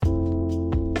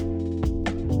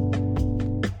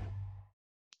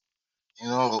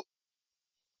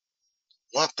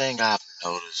one thing I've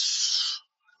noticed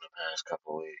in the past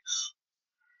couple of weeks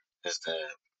is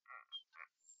that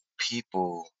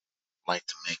people like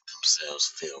to make themselves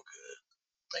feel good,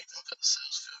 make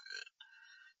themselves feel good,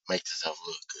 make themselves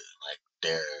look good, like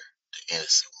they're the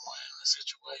innocent one in the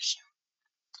situation.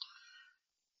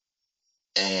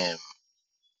 And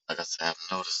like I said, I've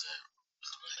noticed that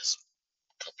in the last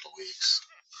couple of weeks,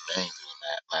 mainly in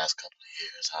the last couple of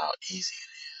years, how easy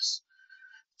it is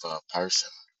for a person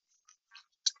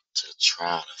to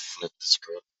try to flip the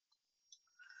script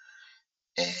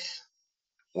and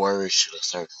word shit a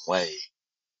certain way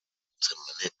to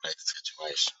manipulate the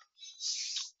situation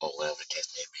or whatever the case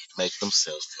may be, to make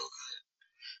themselves feel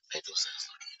good, make themselves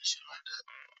look good and shit like that.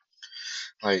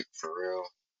 Like for real,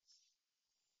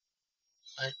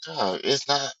 like dog, it's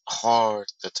not hard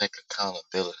to take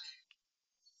accountability.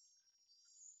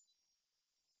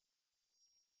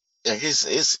 Like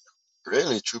it's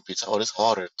really, truth be told, it's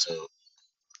harder to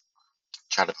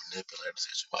try to manipulate the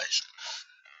situation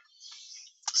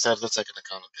instead of taking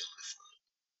accountability for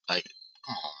it. Like,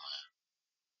 come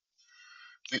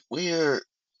on, we're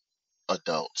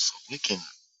adults.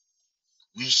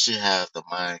 We should have the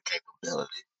mind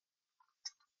capability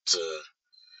to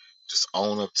just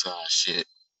own up to our shit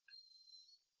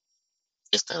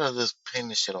instead of just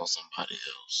pinning shit on somebody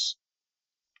else.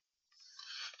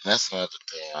 And that's another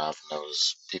thing I've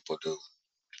noticed people do.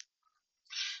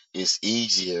 It's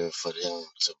easier for them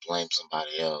to blame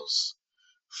somebody else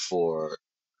for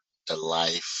the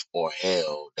life or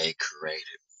hell they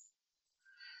created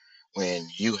when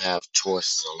you have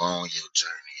choices along your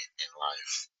journey in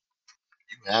life.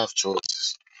 You have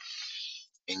choices.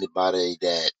 Anybody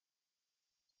that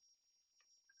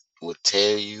would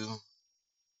tell you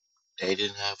they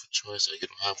didn't have a choice or you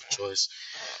don't have a choice,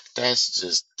 that's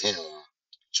just them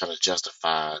trying to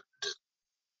justify the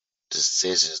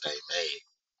decisions they made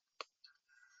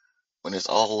when it's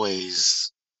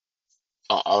always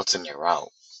an alternate route.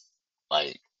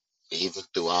 Like, even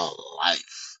throughout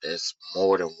life, there's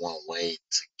more than one way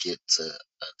to get to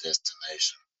a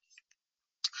destination.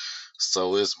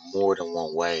 So it's more than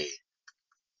one way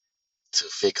to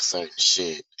fix certain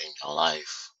shit in your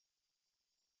life.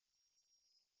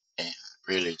 And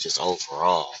really, just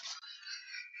overall,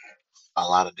 a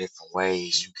lot of different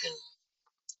ways you can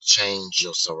change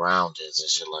your surroundings and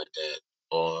shit like that.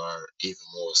 Or even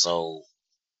more so,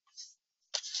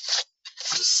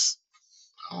 just,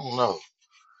 I don't know.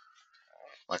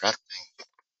 Like, I think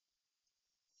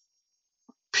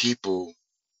people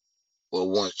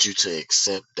will want you to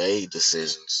accept their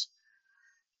decisions,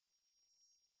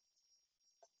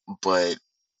 but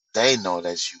they know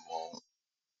that you won't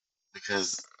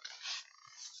because,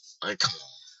 like, come on,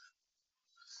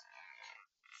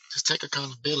 just take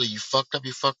accountability. You fucked up,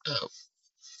 you fucked up.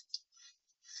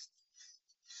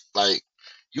 Like,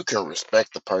 you can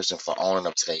respect the person for owning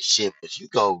up to their shit, but you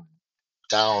go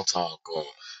down talk or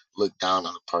look down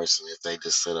on the person if they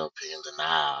just sit up here and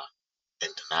deny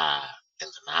and deny and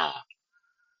deny.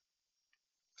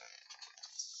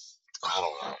 I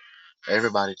don't know.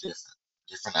 Everybody different.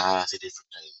 Different eyes see different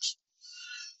things.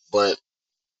 But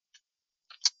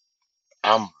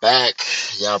I'm back.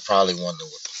 Y'all probably wonder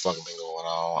what the fuck been going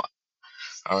on.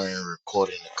 I ain't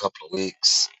recorded in a couple of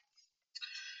weeks.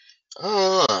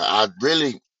 I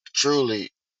really,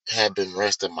 truly have been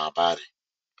resting my body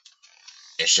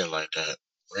and shit like that.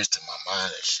 Resting my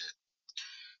mind and shit.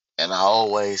 And I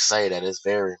always say that it's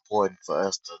very important for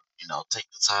us to, take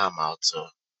the time out to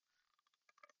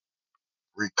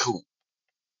recoup,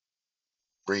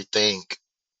 rethink,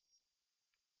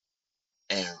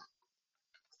 and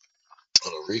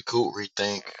recoup,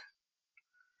 rethink,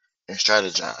 and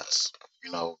strategize.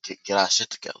 Get our shit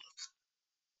together.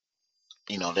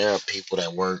 There are people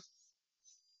that work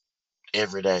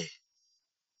every day,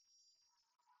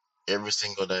 every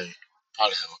single day,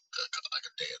 probably have like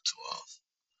a day or two off,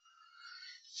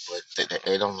 but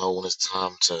they don't know when it's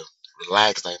time to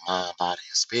relax their mind, body,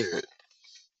 and spirit.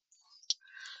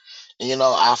 And,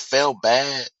 I felt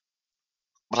bad,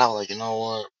 but I was like, you know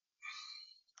what?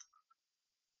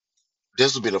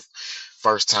 This would be the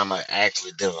first time I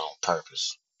actually did it on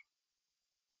purpose.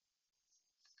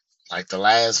 Like the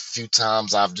last few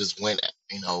times I've just went,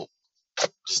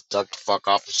 just ducked the fuck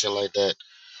off and shit like that.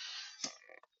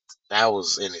 That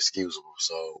was inexcusable.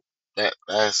 So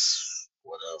that's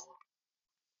whatever.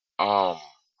 Um,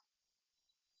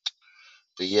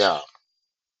 but yeah,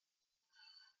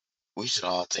 we should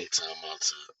all take time out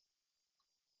to,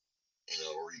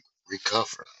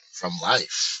 recover from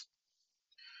life.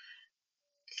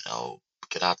 You know,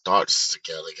 get our thoughts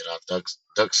together, get our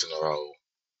ducks in a row,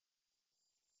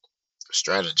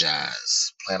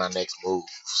 strategize, plan our next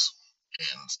moves.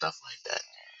 and stuff like that.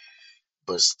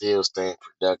 But still staying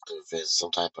productive in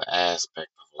some type of aspect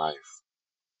of life.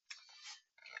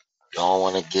 You don't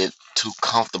want to get too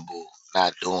comfortable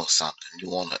not doing something. You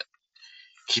want to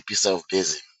keep yourself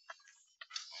busy.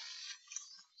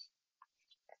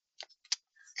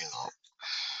 You know,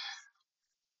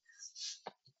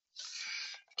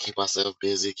 keep ourselves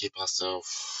busy, keep ourselves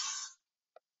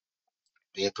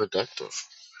being productive.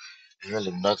 There's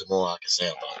really nothing more I can say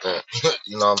about that.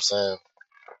 You know what I'm saying?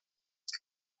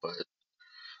 But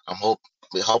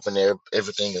we're hoping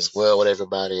everything is well with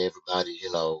everybody. Everybody,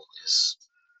 is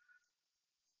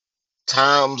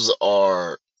times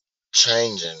are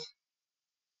changing,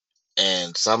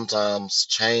 and sometimes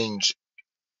change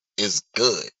is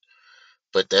good.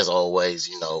 But there's always,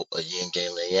 a yin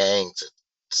and a yang to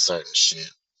certain shit,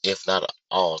 if not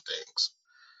all things.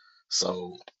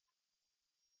 So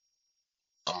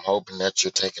I'm hoping that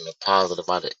you're taking a positive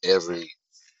out of every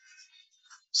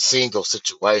single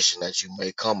situation that you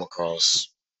may come across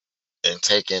and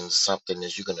taking something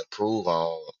that you can improve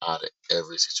on out of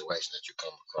every situation that you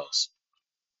come across.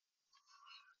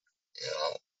 You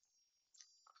know,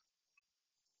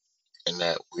 and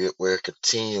that we're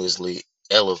continuously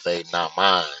elevating our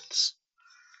minds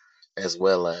as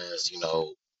well as,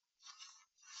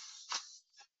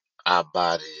 our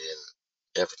body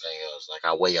and everything else, like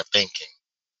our way of thinking,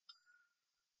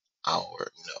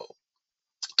 our,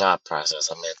 thought process,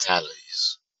 our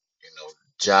mentalities,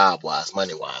 job wise,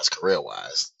 money wise, career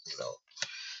wise,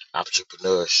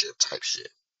 entrepreneurship type shit,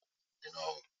 you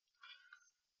know,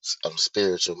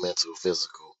 spiritual, mental,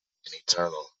 physical, and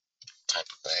eternal type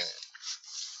of thing.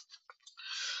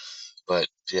 But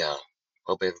yeah,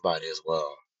 hope everybody is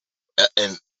well.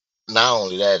 And not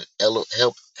only that,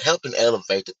 helping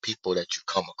elevate the people that you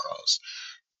come across.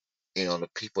 The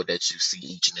people that you see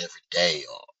each and every day,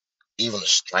 or even a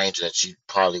stranger that you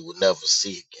probably would never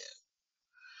see again.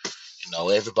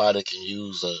 Everybody can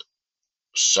use a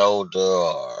shoulder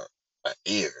or an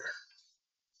ear.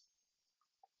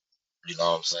 You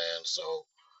know what I'm saying? So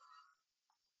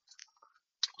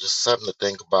just something to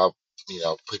think about.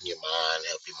 Putting your mind,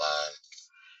 help your mind,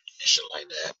 and shit like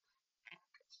that.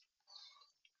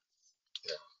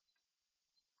 Yeah.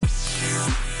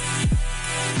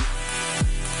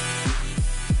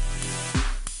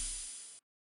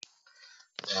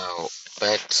 Now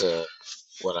back to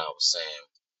what I was saying.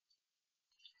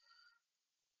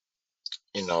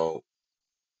 You know,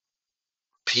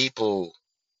 people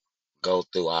go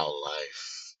throughout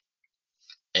life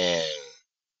and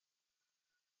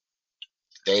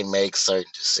they make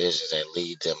certain decisions that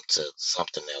lead them to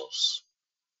something else.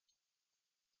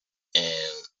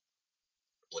 And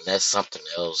when that something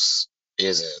else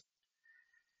isn't,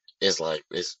 it's like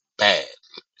it's bad.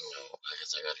 I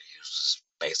guess I gotta use just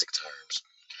basic terms.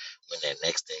 When that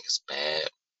next thing is bad,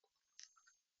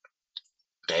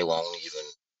 they won't even,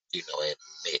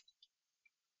 admit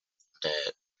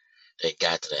that they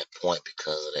got to that point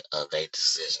because of their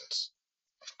decisions.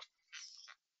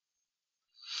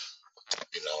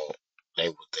 You know, they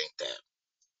would think that,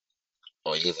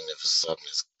 or even if something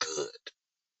is good,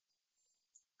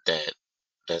 that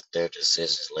their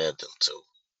decisions led them to.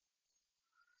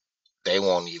 They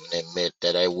won't even admit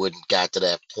that they wouldn't got to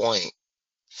that point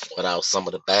without some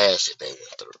of the bad shit they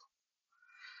went through.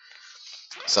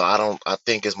 So I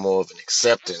think it's more of an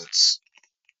acceptance,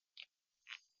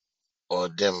 or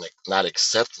them like not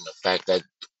accepting the fact that,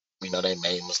 they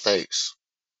made mistakes.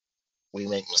 We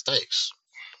make mistakes.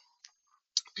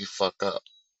 We fuck up.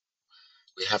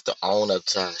 We have to own up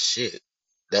to our shit.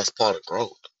 That's part of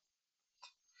growth.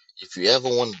 If you ever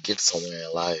want to get somewhere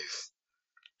in life,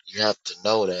 you have to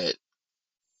know that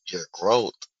your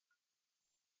growth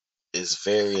is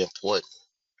very important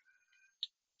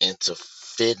into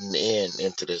fitting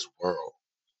into this world.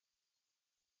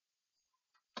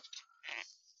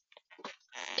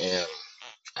 And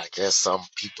I guess some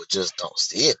people just don't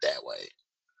see it that way.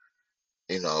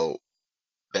 You know,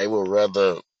 they would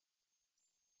rather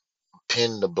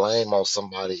pin the blame on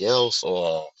somebody else,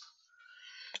 or,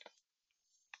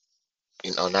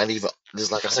 not even,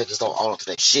 just like I said, just don't own up to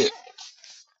that shit.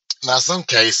 Now, some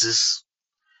cases,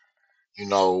 you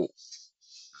know,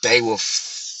 they were,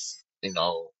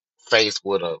 faced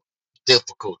with a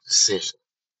difficult decision,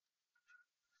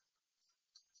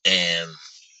 and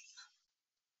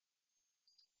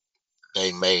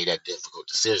they made that difficult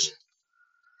decision.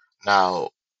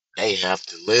 Now, they have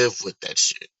to live with that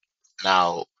shit.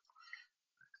 Now,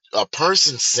 a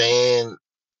person saying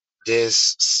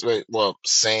this, well,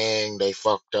 saying they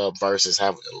fucked up versus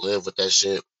having to live with that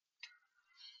shit,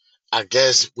 I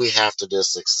guess we have to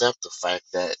just accept the fact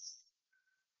that,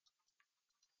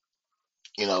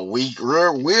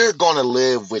 we're gonna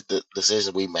live with the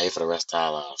decision we made for the rest of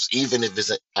our lives, even if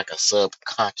it's like a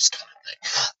subconscious kind of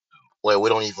thing, where we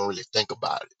don't even really think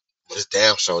about it. But it's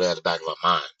damn sure there at the back of our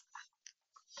mind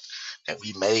that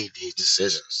we made these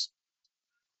decisions.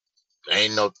 There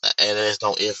ain't no, and there's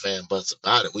no ifs and buts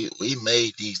about it. We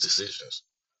made these decisions,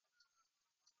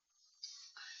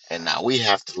 and now we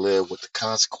have to live with the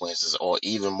consequences, or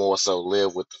even more so,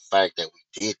 live with the fact that we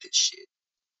did this shit.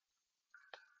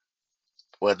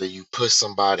 Whether you put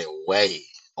somebody away,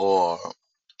 or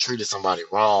treated somebody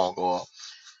wrong, or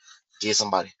did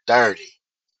somebody dirty,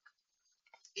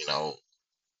 you know,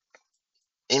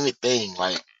 anything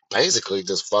like basically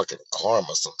just fucking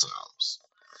karma sometimes.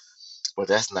 But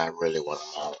that's not really what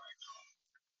I'm on.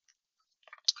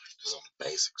 Just on the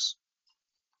basics.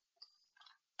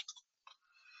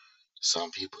 Some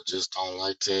people just don't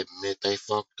like to admit they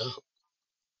fucked up.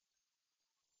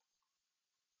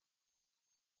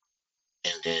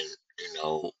 And then, you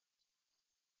know,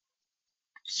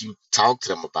 you talk to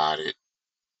them about it,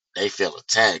 they feel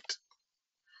attacked.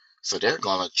 So they're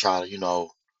gonna try to,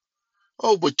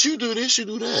 oh, but you do this, you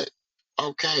do that.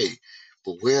 Okay.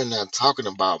 But we're not talking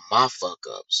about my fuck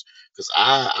ups. Because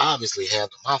I obviously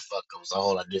handle my fuck ups a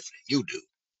whole lot different than you do.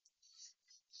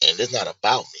 And it's not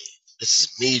about me. This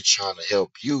is me trying to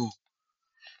help you,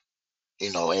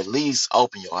 at least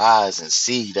open your eyes and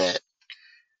see that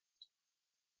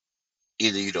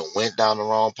either you done went down the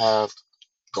wrong path,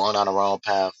 going down the wrong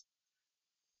path,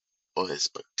 or it's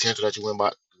potential that you went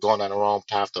by going down the wrong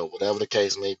path, or whatever the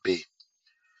case may be.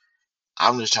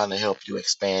 I'm just trying to help you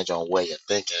expand your way of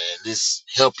thinking and this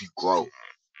help you grow.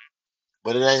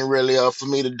 But it ain't really up for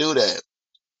me to do that.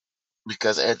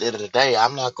 Because at the end of the day,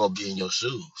 I'm not gonna be in your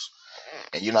shoes.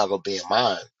 And you're not gonna be in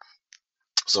mine.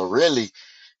 So really,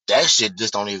 that shit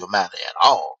just don't even matter at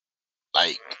all.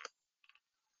 Like,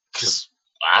 cause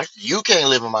you can't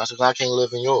live in my shoes, I can't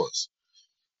live in yours.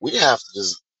 We have to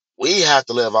just we have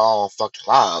to live our own fucking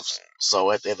lives.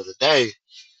 So at the end of the day,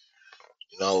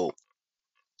 you know,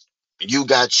 you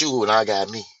got you and I got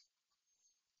me.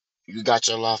 You got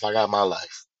your life, I got my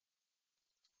life.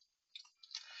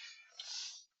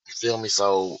 You feel me?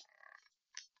 So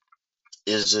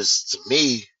it's just to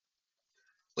me,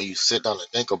 when you sit down and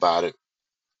think about it,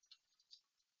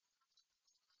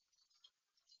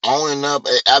 owning up.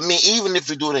 I mean, even if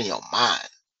you do it in your mind,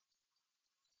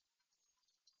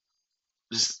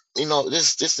 this. You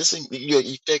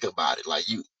think about it, like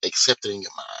you accept it in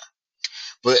your mind.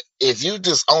 But if you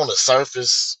just on the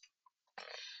surface,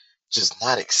 just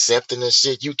not accepting this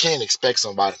shit, you can't expect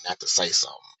somebody not to say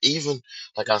something. Even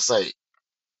like I say,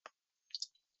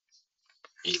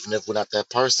 even if we're not that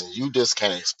person, you just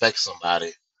can't expect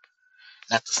somebody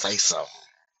not to say something.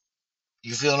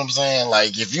 You feel what I'm saying?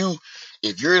 Like if you're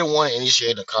the one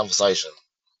initiating a conversation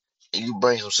and you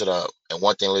bring some shit up and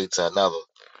one thing leads to another,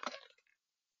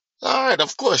 all right,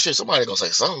 of course, shit, somebody gonna say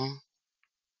something.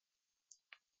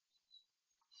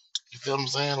 You feel what I'm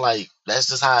saying? Like that's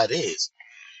just how it is.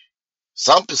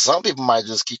 Some people might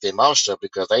just keep their mouth shut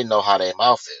because they know how their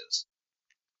mouth is,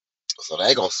 so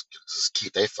they gonna just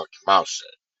keep their fucking mouth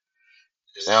shut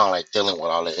because they don't like dealing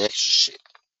with all that extra shit.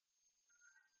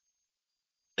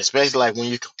 Especially like when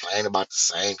you complain about the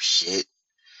same shit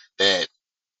that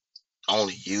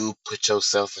only you put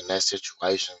yourself in that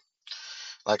situation.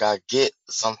 Like I get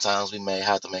sometimes we may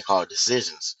have to make hard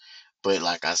decisions, but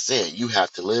like I said, you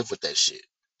have to live with that shit.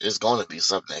 There's gonna be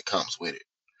something that comes with it.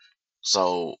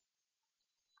 So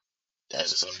that's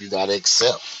just something you gotta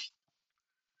accept.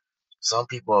 Some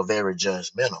people are very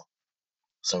judgmental.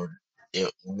 So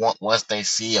once they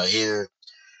see or hear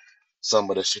some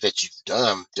of the shit that you've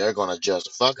done, they're gonna judge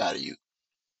the fuck out of you.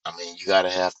 I mean, you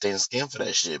gotta have thin skin for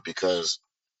that shit because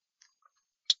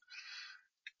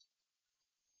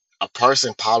a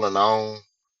person piling on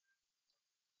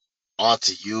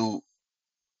onto you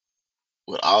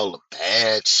with all the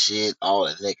bad shit, all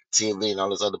the negativity, and all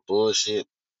this other bullshit,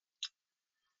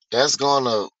 that's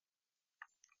gonna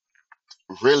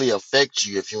really affect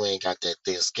you if you ain't got that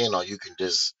thin skin, or you can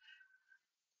just,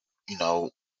 you know,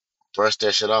 brush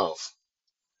that shit off.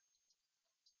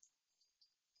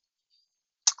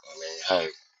 I mean, hey,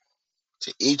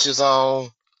 to each his own,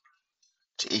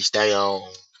 to each their own,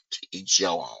 to each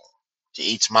your own, to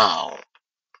each my own.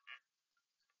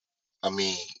 I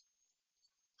mean,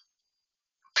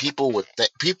 people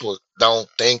don't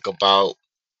think about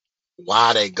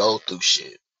why they go through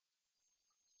shit.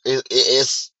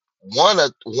 It's one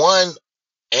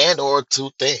and or two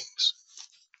things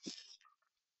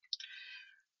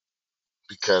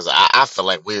because I feel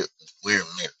like we're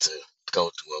meant to go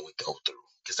through what we go through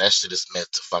because that shit is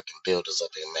meant to fucking build us up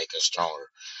and make us stronger.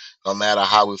 No matter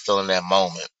how we feel in that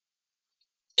moment,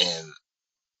 and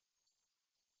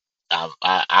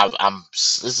I'm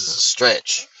this is a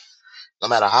stretch. No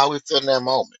matter how we feel in that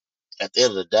moment, at the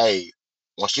end of the day,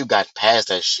 once you got past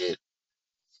that shit,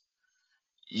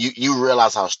 you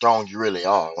realize how strong you really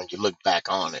are when you look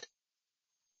back on it.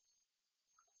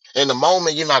 In the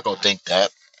moment, you're not gonna think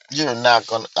that. You're not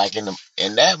gonna like in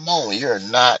that moment. You're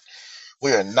not.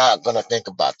 We are not gonna think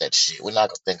about that shit. We're not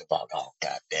gonna think about, oh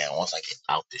goddamn, once I get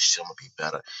out this shit, I'm gonna be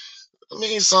better. I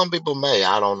mean, some people may.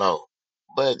 I don't know,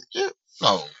 but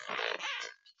no.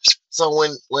 So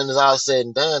when it's all said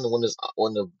and done,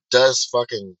 when the dust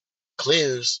fucking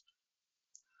clears,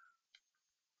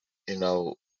 you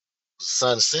know,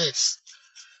 sun sets,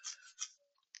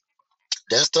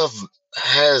 that stuff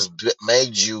has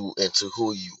made you into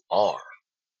who you are.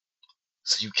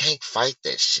 So you can't fight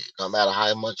that shit, no matter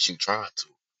how much you try to.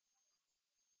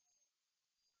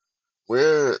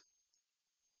 We're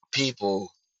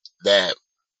people that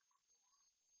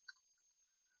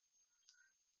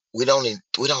we don't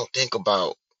think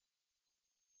about,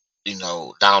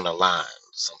 down the line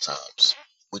sometimes.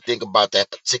 We think about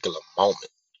that particular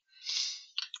moment.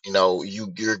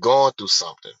 You're going through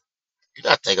something. You're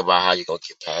not thinking about how you're gonna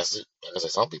get past it. Like I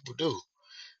said, some people do.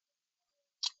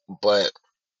 But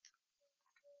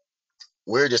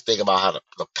we're just thinking about how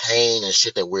the pain and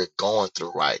shit that we're going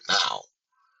through right now.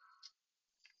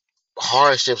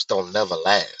 Hardships don't never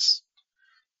last.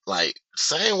 Like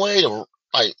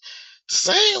like the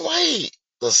same way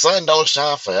the sun don't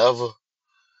shine forever,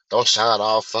 don't shine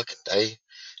all fucking day.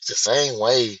 It's the same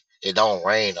way it don't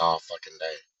rain all fucking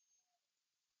day.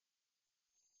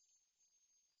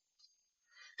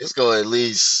 It's gonna at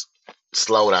least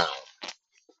slow down,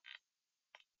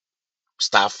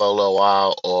 stop for a little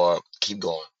while, or keep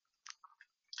going.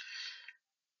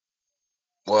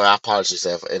 Well, I probably should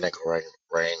say it ain't gonna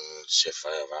rain shit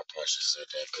forever. I probably should say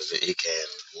that because it can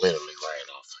literally rain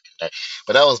all fucking day.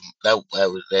 But that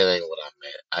ain't what I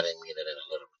meant. I didn't mean it in a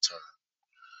literal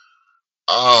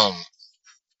term.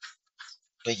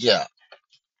 But yeah,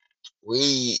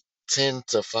 we tend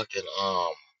to fucking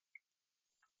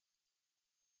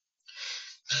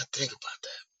not think about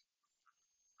that.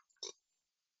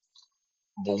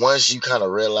 But once you kind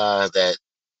of realize that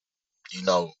you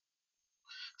know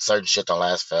certain shit don't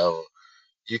last forever,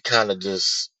 you kind of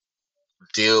just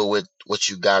deal with what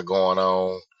you got going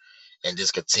on and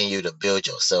just continue to build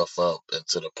yourself up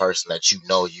into the person that you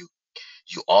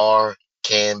are,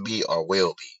 can be, or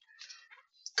will be.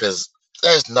 Because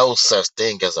there's no such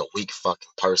thing as a weak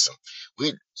fucking person.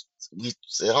 We we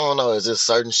I don't know. Is there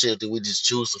certain shit that we just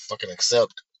choose to fucking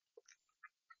accept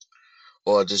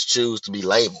or just choose to be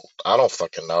labeled? I don't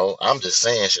fucking know. I'm just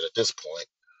saying shit at this point.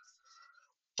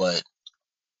 But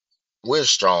we're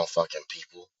strong fucking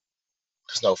people.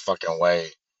 There's no fucking way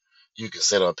you can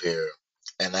sit up here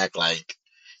and act like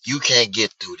you can't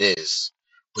get through this,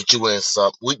 but you went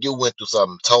through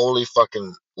something totally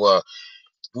fucking well.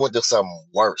 You went through something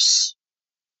worse.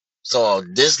 So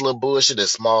this little bullshit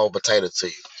is small potato to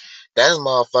you. That's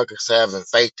motherfuckers having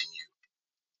faith in you.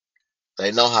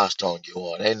 They know how strong you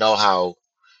are. They know how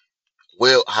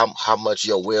much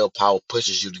your willpower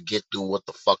pushes you to get through what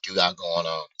the fuck you got going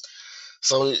on.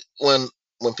 So when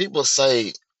people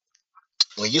say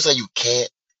when you say you can't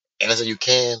and they say you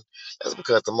can, that's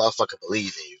because the motherfucker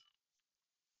believe in you.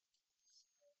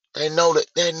 They know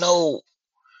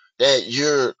that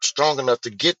you're strong enough to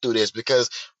get through this because,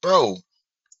 bro,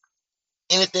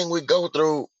 anything we go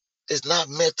through is not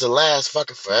meant to last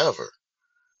fucking forever.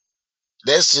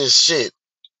 That's just shit.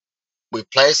 We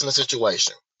placed in a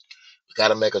situation. We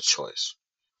gotta make a choice.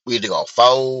 We either gonna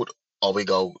fold or we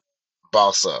go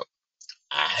boss up.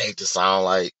 I hate to sound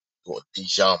like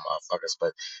these young motherfuckers,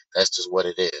 but that's just what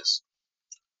it is.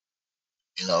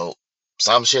 You know,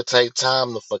 some shit take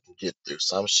time to fucking get through.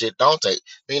 Some shit don't take.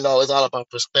 It's all about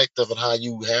perspective and how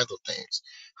you handle things,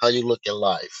 how you look at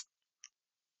life.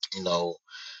 You know,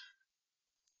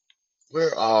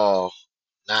 we're all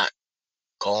not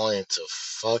going to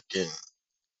fucking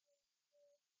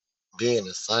be in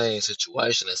the same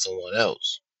situation as someone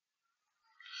else.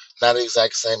 Not the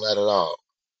exact same, not at all.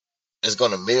 It's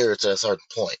going to mirror to a certain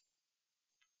point.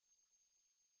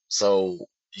 So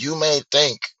you may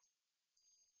think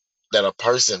that a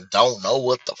person don't know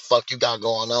what the fuck you got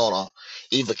going on or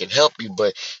even can help you,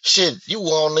 but shit, you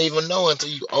won't even know until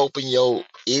you open your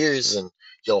ears and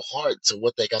your heart to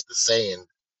what they got to say and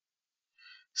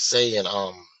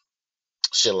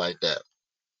shit like that.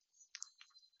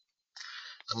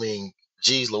 I mean,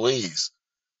 geez Louise,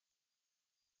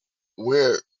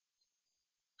 we're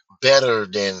better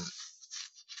than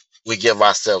we give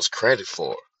ourselves credit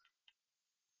for.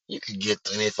 You can get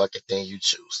any fucking thing you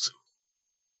choose to.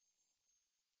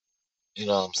 You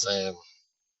know what I'm saying?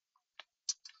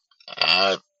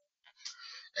 I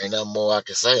ain't nothing more I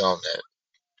can say on that.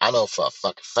 I know for a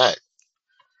fucking fact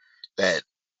that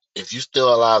if you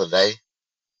still alive today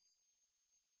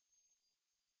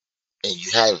and you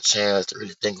had a chance to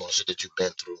really think on shit that you've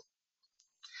been through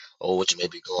or what you may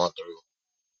be going through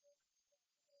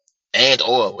and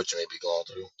or what you may be going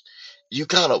through, you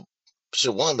kind of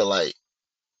should wonder like,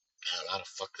 "Man, how the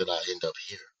fuck did I end up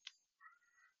here?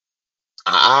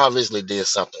 I obviously did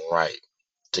something right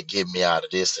to get me out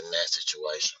of this and that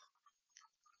situation.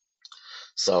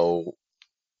 So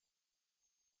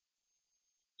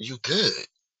you good.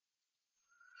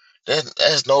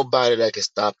 There's nobody that can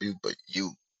stop you but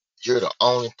you. You're the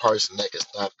only person that can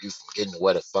stop you from getting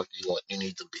where the fuck you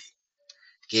need to be.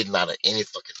 Getting out of any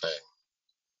fucking thing.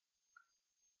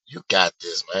 You got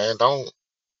this, man.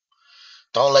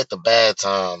 Don't let the bad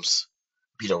times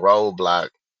be the roadblock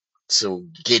to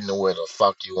getting to where the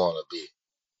fuck you want to be.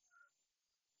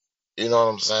 You know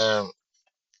what I'm saying?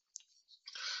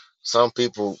 Some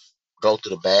people go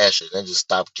through the bad shit and just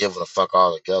stop giving a fuck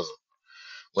altogether.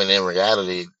 When in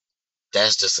reality,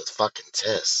 that's just a fucking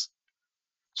test.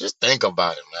 Just think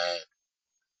about it, man.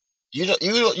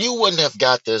 You wouldn't have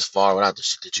got this far without the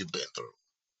shit that you've been through.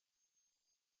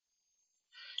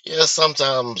 Yeah,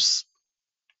 sometimes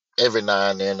every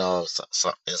now and then, in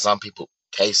some people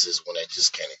cases when they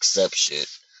just can't accept shit,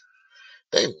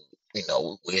 they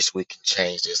wish we can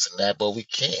change this and that, but we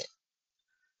can't.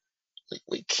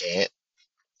 We can't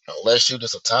unless you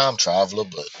just a time traveler.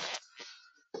 But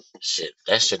shit,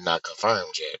 that shit not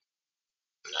confirmed yet.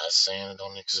 Not saying it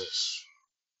don't exist,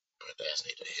 but that's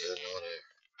neither here nor there.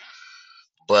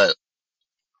 But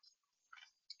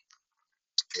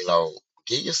you know,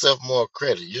 give yourself more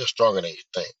credit. You're stronger than you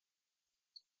think.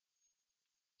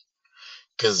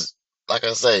 Because, like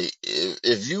I say,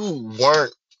 if you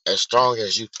weren't as strong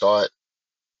as you thought,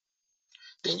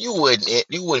 then you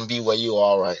wouldn't be where you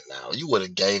are right now. You would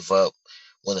have gave up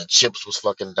when the chips was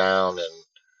fucking down and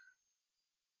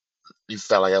you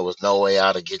felt like there was no way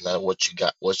out of getting out of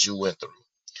what you went through.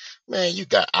 Man, you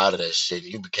got out of that shit.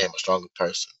 You became a stronger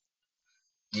person.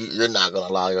 You're not gonna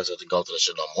allow yourself to go through that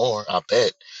shit no more. I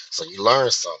bet. So you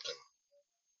learned something.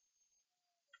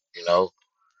 You know,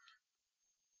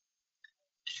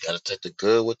 you gotta take the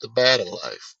good with the bad in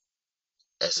life.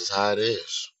 That's just how it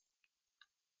is.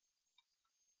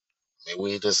 I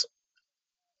mean,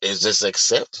 it's just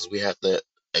acceptance. We have to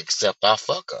accept our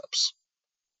fuck ups.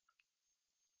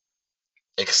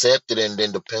 Accept it, and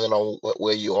then depending on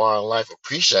where you are in life,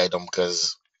 appreciate them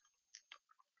because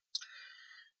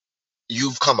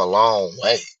you've come a long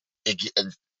way.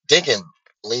 Thinking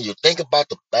when you think about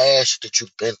the bad shit that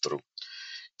you've been through,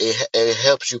 it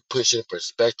helps you push in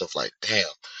perspective. Like, damn,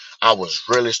 I was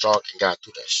really strong and got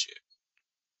through that shit.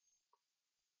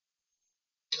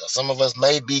 Some of us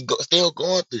may be still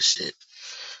going through shit,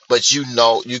 but you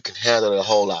can handle it a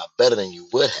whole lot better than you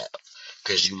would have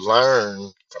because you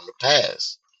learn from the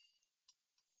past.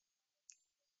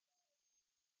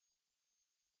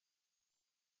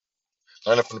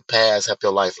 Learning from the past help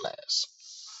your life last.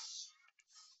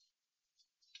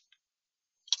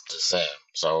 Just saying.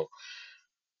 So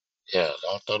yeah,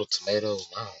 don't throw the tomatoes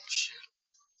around. Shit.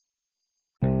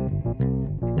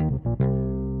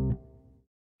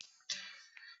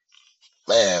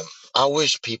 Man, I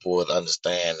wish people would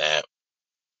understand that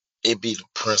it be the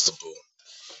principle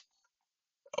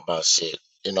about shit.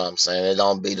 You know what I'm saying? It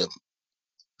don't be the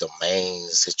main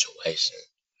situation.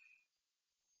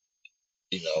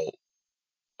 You know,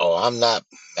 oh, I'm not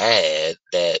mad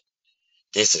that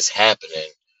this is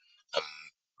happening. I'm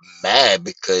mad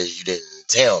because you didn't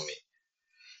tell me.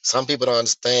 Some people don't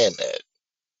understand that.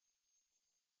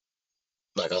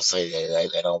 Like I say,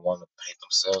 they don't want to paint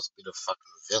themselves to be the fucking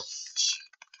villain and shit,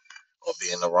 or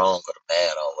be in the wrong or the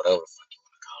bad or whatever the fuck you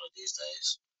want to call it these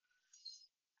days.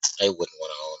 They wouldn't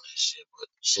want to own that shit, but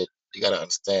shit, you gotta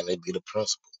understand they be the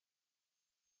principle,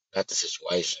 not the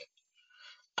situation.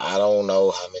 I don't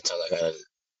know how many times I gotta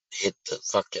hit the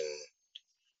fucking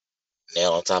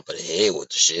nail on top of the head with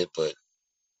the shit, but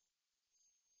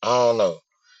I don't know.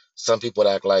 Some people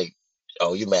act like,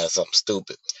 oh, you mad at something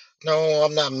stupid. No,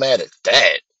 I'm not mad at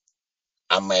that.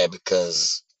 I'm mad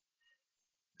because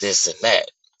this and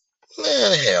that.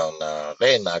 Man, hell no.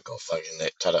 They not gonna fucking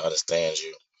try to understand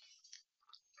you.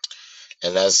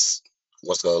 And that's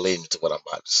what's gonna lead me to what I'm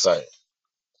about to say.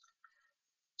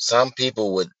 Some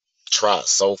people would try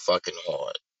so fucking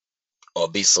hard or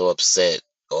be so upset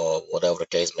or whatever the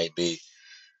case may be,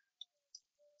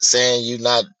 saying you're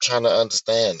not trying to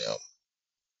understand them.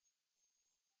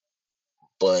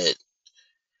 But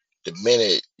The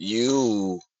minute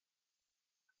you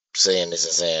saying this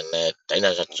and saying that, they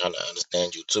not trying to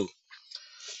understand you too.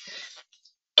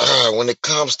 When it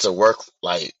comes to work,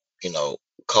 like,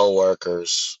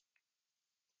 co-workers,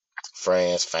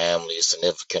 friends, family,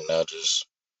 significant others,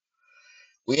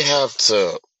 we have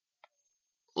to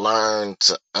learn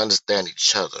to understand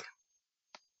each other,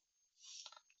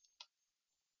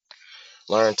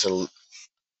 learn to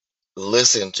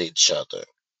listen to each other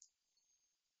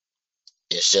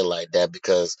and shit like that.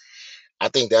 Because I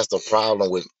think that's the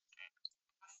problem with,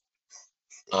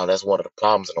 that's one of the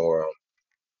problems in the world.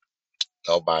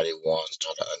 Nobody wants to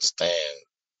try to understand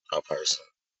a person.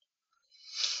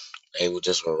 They would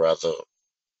rather,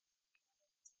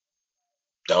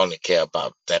 they only care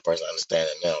about that person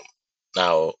understanding them.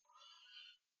 Now,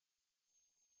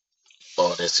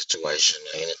 or this situation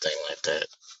or anything like that.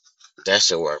 That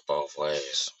should work both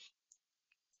ways,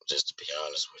 just to be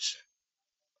honest with you.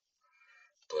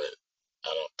 But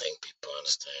I don't think people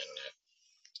understand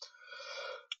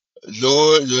that.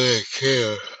 Lord, they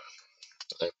care.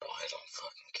 They probably don't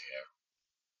fucking care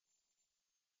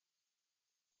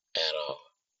at all.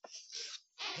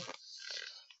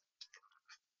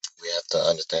 We have to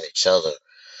understand each other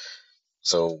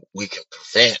so we can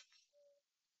prevent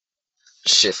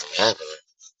shit from happening.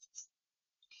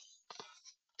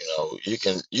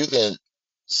 You can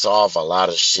solve a lot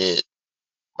of shit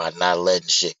by not letting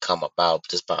shit come about,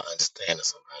 just by understanding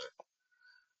somebody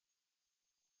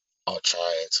or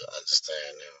trying to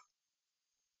understand them.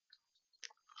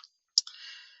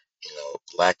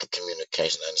 Lack of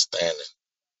communication, understanding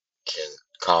can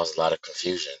cause a lot of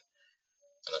confusion.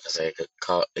 And like I said, it could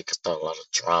start a lot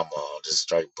of drama or just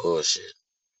straight bullshit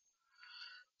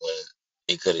when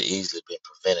it could have easily been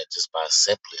prevented just by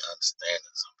simply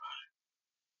understanding somebody.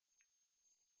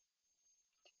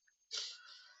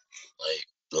 Like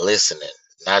listening,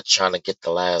 not trying to get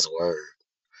the last word.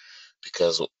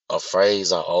 Because a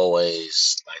phrase I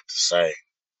always like to say,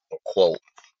 or quote,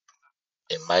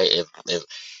 it might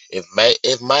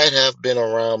have been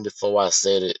around before I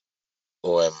said it,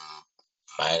 or it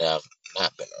might have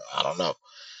not been around. I don't know.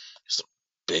 There's a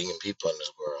billion people in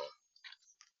this world,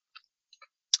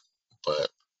 but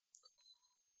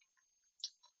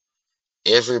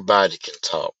everybody can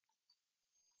talk,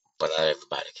 but not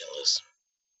everybody can listen.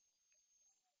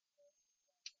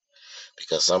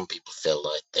 Because some people feel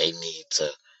like they need to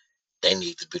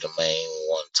be the main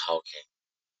one talking,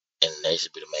 and they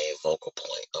should be the main vocal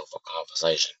point of a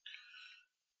conversation.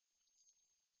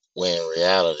 When in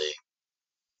reality,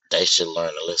 they should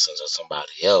learn to listen to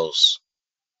somebody else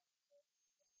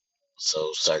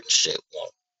so certain shit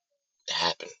won't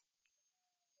happen.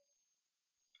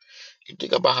 You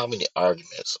think about how many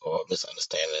arguments or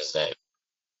misunderstandings that,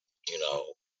 you know,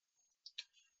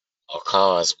 are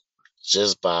caused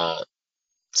just by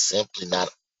simply not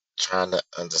trying to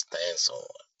understand someone.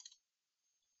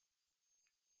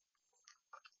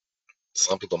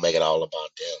 Some people make it all about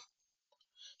them.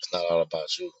 It's not all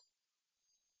about you.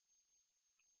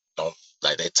 Don't,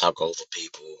 like, they talk over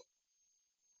people.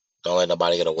 Don't let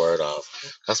nobody get a word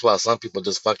off. That's why some people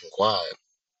just fucking quiet,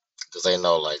 because they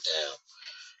know, like, damn,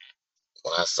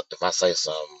 if I say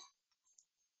something,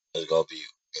 it's gonna be,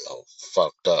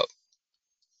 fucked up,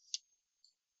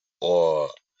 or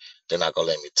they're not gonna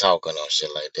let me talk or no shit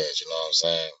like that. You know what I'm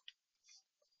saying?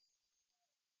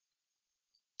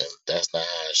 And that's not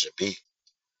how it should be.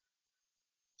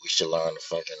 We should learn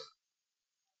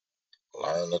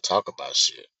to talk about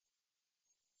shit.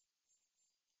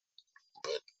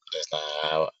 But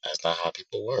that's not how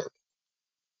people work.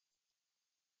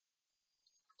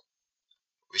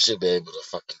 We should be able to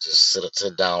fucking just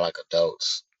sit down like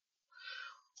adults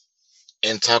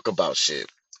and talk about shit.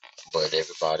 But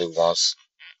everybody wants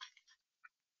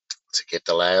to get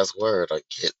the last word or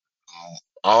get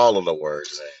all of the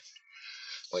words in,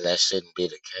 when that shouldn't be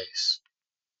the case.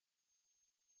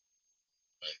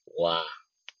 Like, why?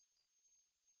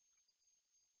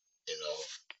 You know,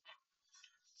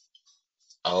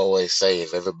 I always say,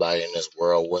 if everybody in this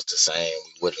world was the same,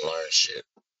 we wouldn't learn shit.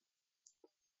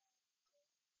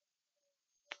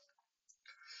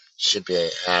 You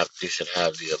should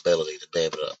have the ability to be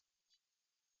able to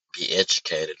be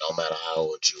educated no matter how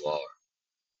old you are.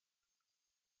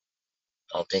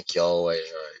 Don't think you're always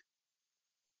right.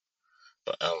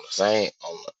 But on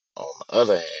the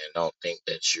other hand, don't think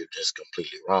that you're just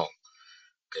completely wrong.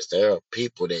 Because there are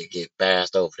people that get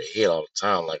bashed over the head all the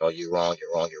time, like, "Oh, you're wrong,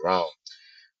 you're wrong, you're wrong."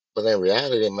 But in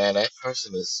reality, man, that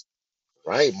person is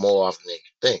right more often than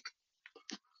you think.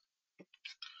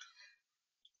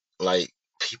 Like,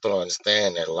 people don't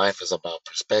understand that life is about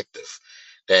perspective.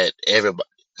 That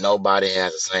nobody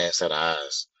has the same set of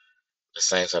eyes. the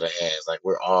same set of hands. Like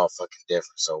we're all fucking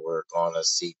different, so we're gonna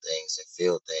see things and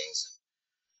feel things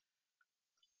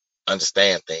and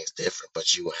understand things different.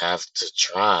 But you have to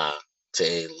try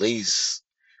to at least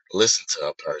listen to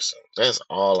a person. That's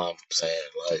all I'm saying.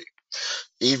 Like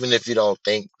even if you don't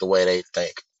think the way they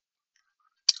think,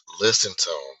 listen to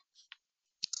them.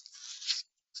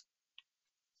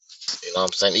 You know what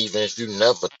I'm saying? Even if you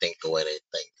never think the way they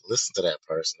think, listen to that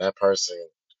person. That person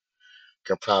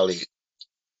can probably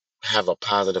have a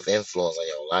positive influence on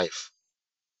your life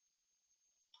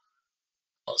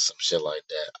or some shit like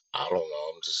that. I don't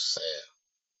know. I'm just saying.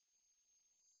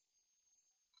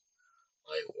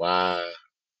 Like, why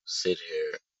sit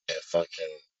here and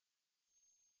fucking,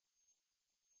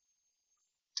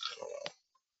 I don't know.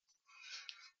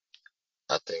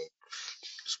 I think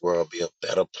this world would be a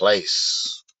better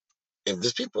place if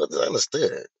these people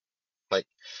understood. Like,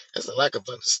 there's a lack of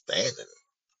understanding.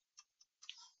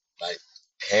 Like,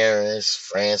 parents,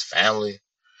 friends, family,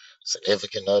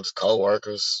 significant others, co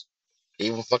workers,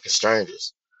 even fucking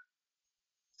strangers.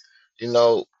 You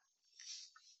know,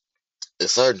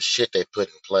 there's certain shit they put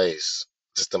in place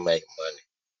just to make money.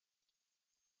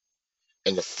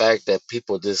 And the fact that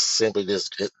people just simply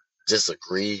just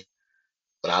disagree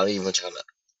without even trying to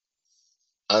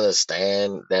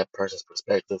understand that person's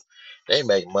perspective, they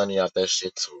make money off that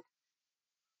shit too.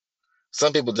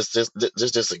 Some people just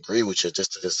disagree with you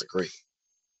just to disagree.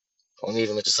 Don't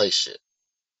even let you say shit.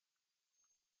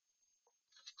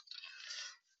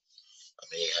 I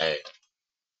mean, hey,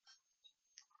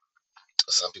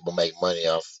 some people make money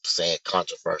off saying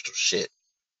controversial shit.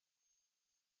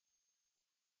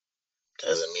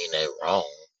 Doesn't mean they wrong.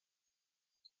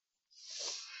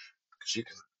 Cause you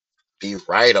can be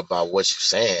right about what you're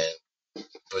saying,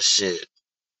 but shit,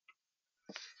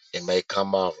 it may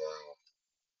come off wrong.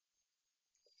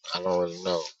 I don't really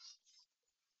know.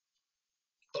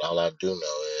 But all I do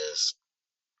know is,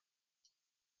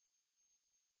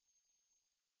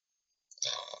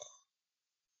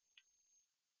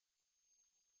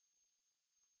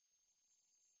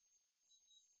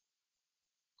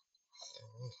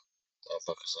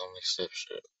 motherfuckers only accept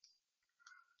shit.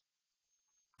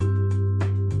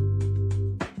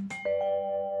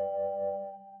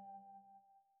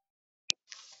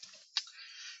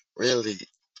 Really,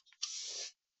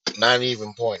 not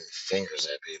even pointing fingers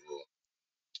at people.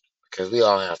 Because we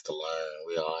all have to learn.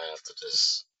 We all have to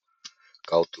just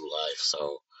go through life.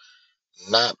 So,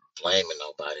 not blaming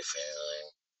nobody for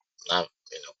anything. Not,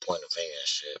 pointing fingers and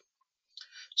shit.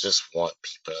 Just want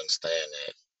people to understand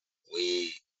that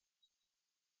we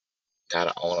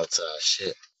gotta own up to our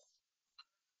shit.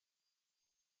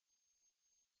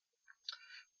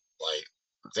 Like,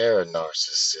 there are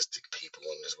narcissistic people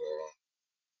in this world.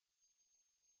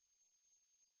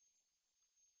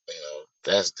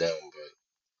 That's them, but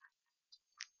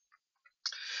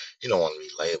you don't want to be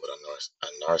labeled a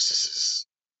narcissist.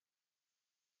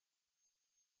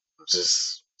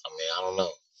 Just, I mean, I don't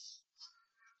know.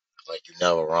 Like, you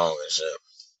never wrong and shit.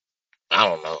 I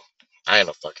don't know. I ain't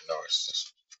a fucking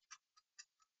narcissist.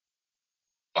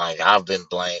 Like, I've been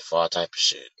blamed for all type of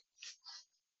shit.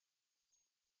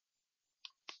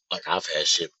 Like, I've had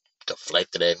shit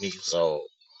deflected at me, so,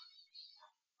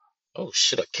 oh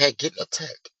shit, a cat getting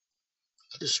attacked.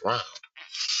 I just rhymed.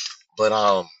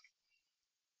 But,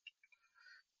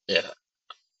 yeah,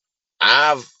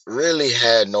 I've really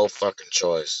had no fucking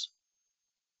choice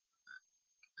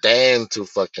than to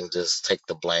fucking just take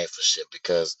the blame for shit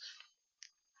because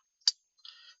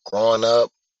growing up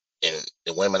and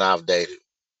the women I've dated,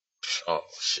 oh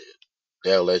shit,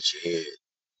 they'll let you hit.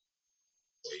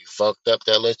 When you fucked up,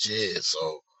 they'll let you hit.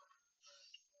 So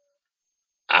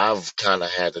I've kind of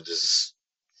had to just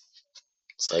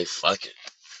say fuck it.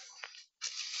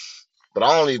 But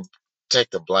I only take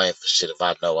the blame for shit if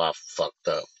I know I fucked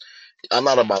up. I'm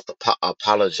not about to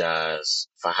apologize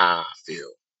for how I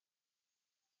feel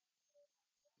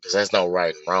because there's no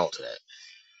right and wrong to that.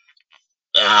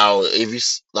 Now, if you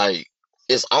like,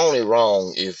 it's only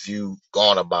wrong if you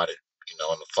gone about it, in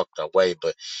a fucked up way.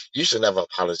 But you should never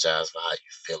apologize for how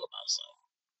you feel about something.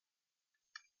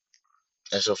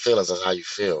 That's your feelings. That's how you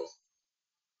feel.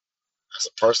 That's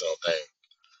a personal thing.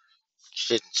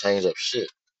 Shouldn't change up shit.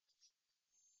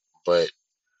 But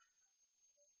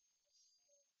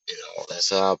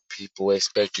that's how people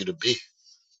expect you to be.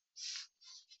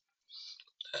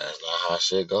 That's not how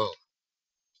shit go.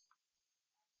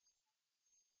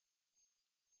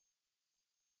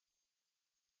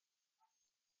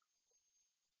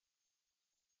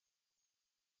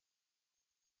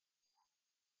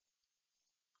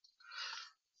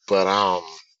 But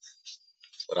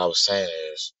what I was saying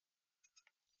is,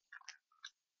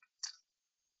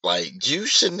 Like, you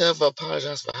should never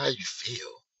apologize for how you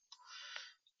feel.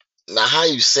 Now, how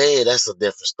you say it, that's a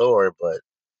different story. But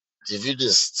if you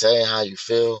just say how you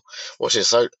feel,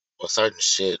 certain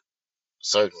shit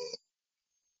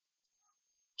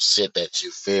that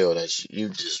you feel that you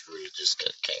just really just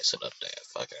can't sit up there and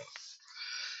fucking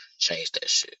change that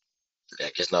shit.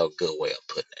 Like, there's no good way of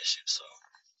putting that shit. So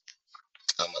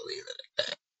I'm gonna leave it at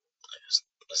that. Like,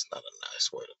 that's not a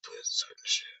nice way to put certain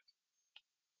shit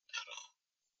at all.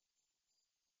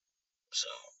 So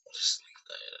just leave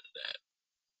that at that.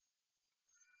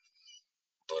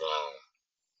 But I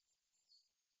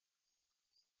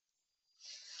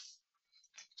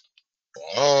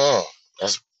don't know.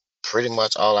 That's pretty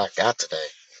much all I got today.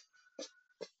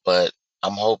 But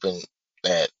I'm hoping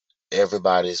that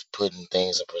everybody's putting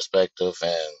things in perspective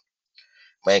and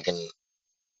making,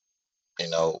 you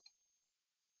know,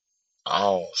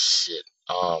 oh shit,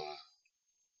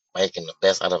 making the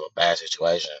best out of a bad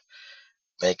situation,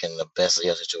 making the best of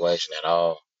your situation at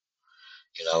all.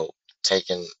 You know,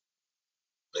 taking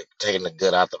taking the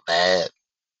good out the bad.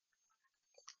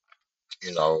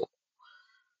 You know,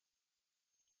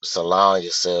 just allowing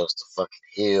yourselves to fucking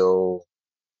heal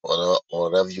or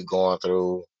whatever you're going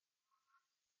through.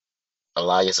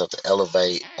 Allow yourself to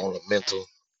elevate on a mental,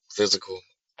 physical,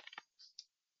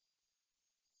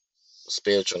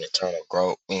 spiritual, and eternal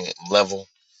growth level.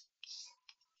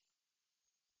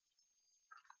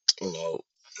 You know,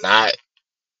 not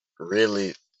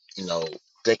really, you know,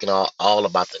 thinking all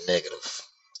about the negative.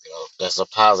 You know, there's a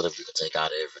positive you can take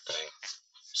out of everything.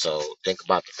 So think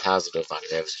about the positive out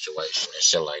of every situation and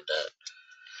shit like that.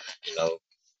 You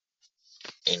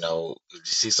know, if you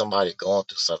see somebody going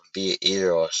through something, be an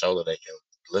ear or a shoulder they can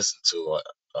listen to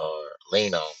or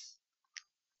lean on.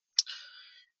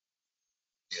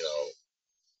 You know,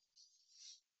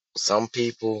 some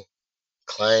people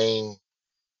claim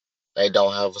they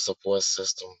don't have a support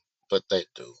system, but they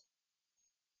do.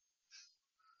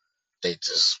 They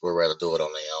just would rather do it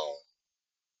on their own,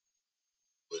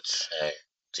 which, hey,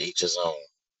 to each his own.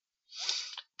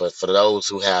 But for those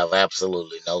who have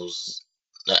absolutely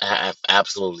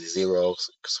zero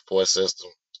support system,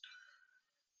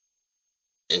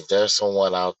 if there's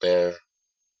someone out there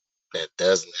that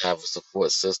doesn't have a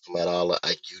support system at all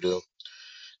like you do,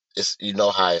 it's you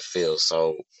know how it feels.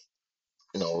 So,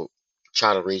 you know,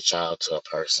 try to reach out to a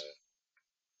person.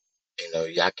 You know,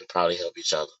 y'all can probably help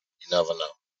each other. You never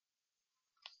know.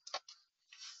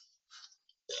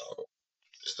 You know,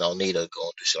 there's no need of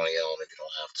going through shit on your own if you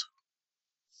don't have to.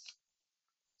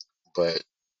 But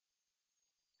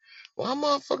why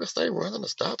motherfuckers stay running the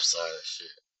stop sign and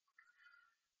shit?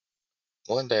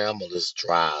 One day I'm gonna just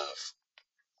drive.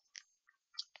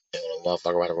 And when a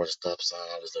motherfucker right run a stop sign,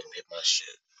 I just let him hit my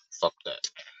shit. Fuck that.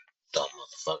 Dumb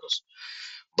motherfuckers.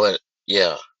 But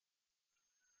yeah,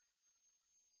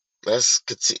 let's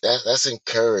continue, let's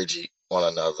encourage one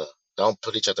another. Don't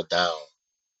put each other down.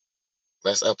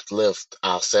 Let's uplift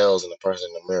ourselves and the person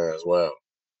in the mirror as well.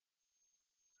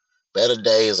 Better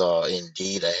days are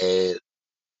indeed ahead,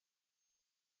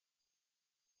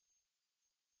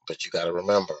 but you gotta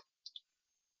remember,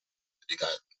 you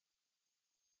got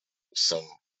some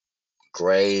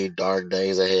gray, dark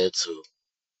days ahead too.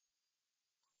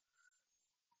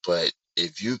 But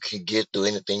if you can get through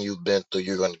anything you've been through,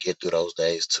 you're gonna get through those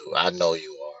days too. I know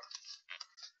you are.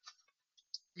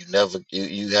 You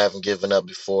haven't given up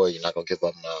before. You're not gonna give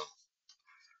up now.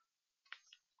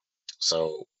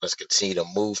 So let's continue to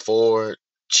move forward,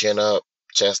 chin up,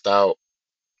 chest out,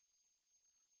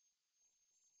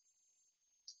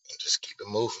 and just keep it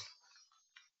moving.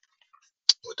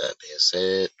 With that being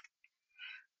said,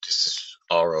 this is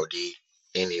ROD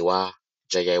NEY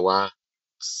JAY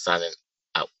signing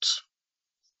out.